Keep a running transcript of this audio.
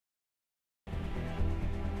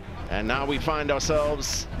And now we find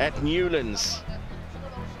ourselves at Newlands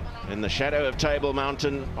in the shadow of Table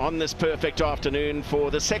Mountain on this perfect afternoon for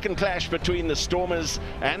the second clash between the Stormers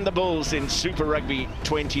and the Bulls in Super Rugby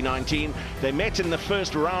 2019. They met in the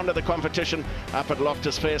first round of the competition up at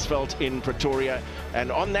Loftus Versfeld in Pretoria, and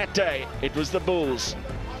on that day it was the Bulls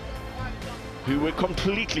who were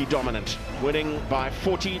completely dominant, winning by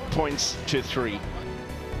 40 points to 3.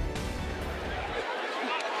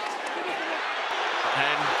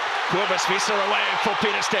 And Kobus Visser away for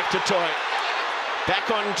Peter Steph to Toy. Back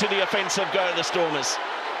on to the offensive go, the Stormers.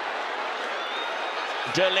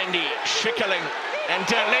 Derlendi, Schickerling, and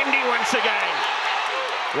Derlendi once again.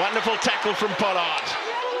 Wonderful tackle from Pollard.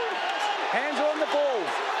 Hands on the ball.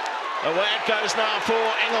 Away it goes now for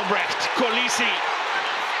Engelbrecht, Kolisi,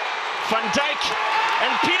 Van Dijk,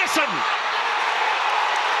 and Peterson.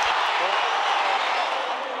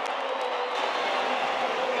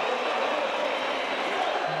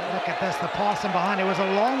 Look at this, the passing behind. It was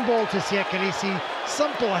a long ball to Kolisi.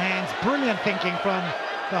 Simple hands, brilliant thinking from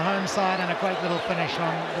the home side, and a great little finish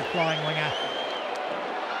on the flying winger.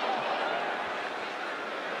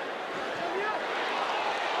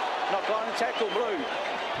 Not going to tackle Blue.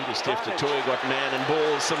 Peter Steph to Toy got man and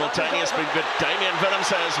ball simultaneously, but Damian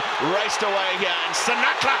Willems has raced away here, and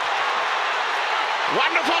Sinatla.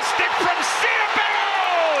 Wonderful step from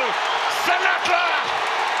Seabell! Sinatla!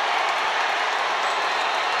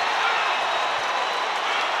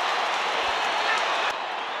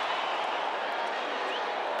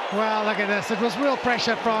 Well, look at this. It was real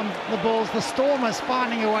pressure from the Bulls. The Stormers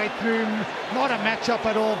finding a way through. Not a match-up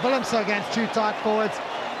at all. Willems against two tight forwards.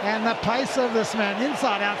 And the pace of this man,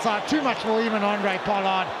 inside, outside, too much for even Andre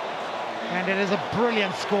Pollard. And it is a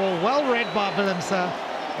brilliant score. Well read by Willems.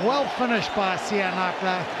 Well finished by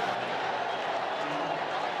Sinatla.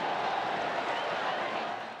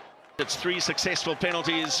 It's 3 successful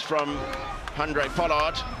penalties from Andre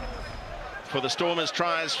Pollard. For the Stormers,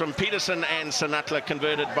 tries from Peterson and Sinatla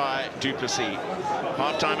converted by Du Plessis.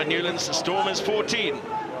 Half-time at Newlands, the Stormers 14,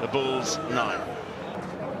 the Bulls 9.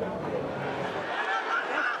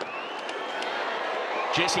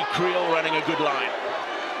 Jesse Creel running a good line.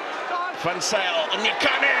 Van Sale,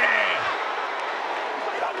 Nikane!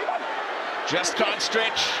 Just can't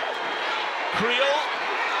stretch. Creel.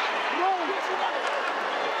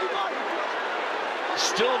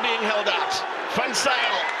 Still being held out. Van Sale.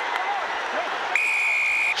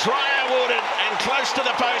 Try awarded and close to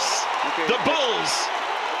the post. The Bulls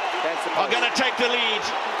are going to take the lead.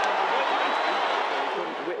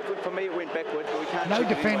 For me, it went backward. No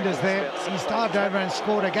defenders there. He's dived over and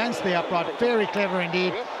scored against the upright. Very clever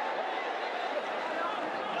indeed.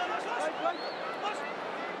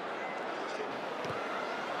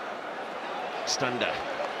 Stunder.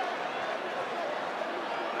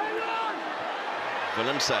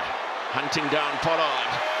 Willems hunting down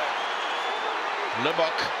Pollard.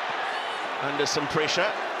 Libok under some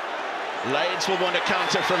pressure. Lades will want to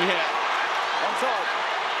counter from here.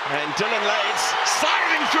 And Dylan Lades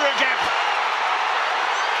sidling through a gap.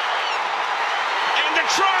 And the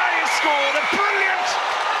try is scored. A brilliant,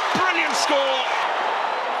 brilliant score.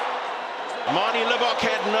 Marnie Libok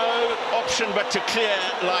had no option but to clear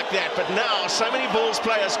like that. But now so many Bulls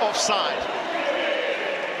players offside.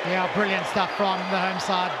 Yeah, brilliant stuff from the home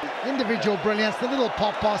side. Individual brilliance, the little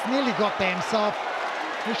pop pass, nearly got there himself.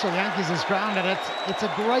 Mitchell Yankees has grounded it. It's a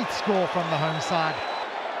great score from the home side.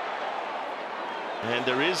 And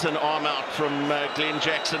there is an arm out from Glenn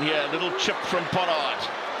Jackson here. A little chip from Pollard.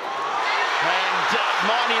 And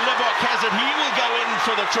Marnie Libok has it. He will go in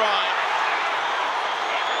for the try.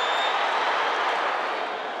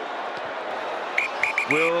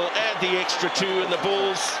 We'll add the extra 2, and the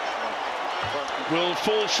Bulls will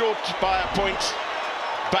fall short by a point,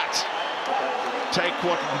 but take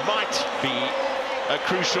what might be a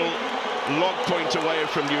crucial log point away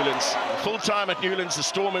from Newlands. Full time at Newlands, the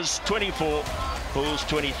Stormers 24, Bulls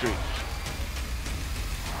 23.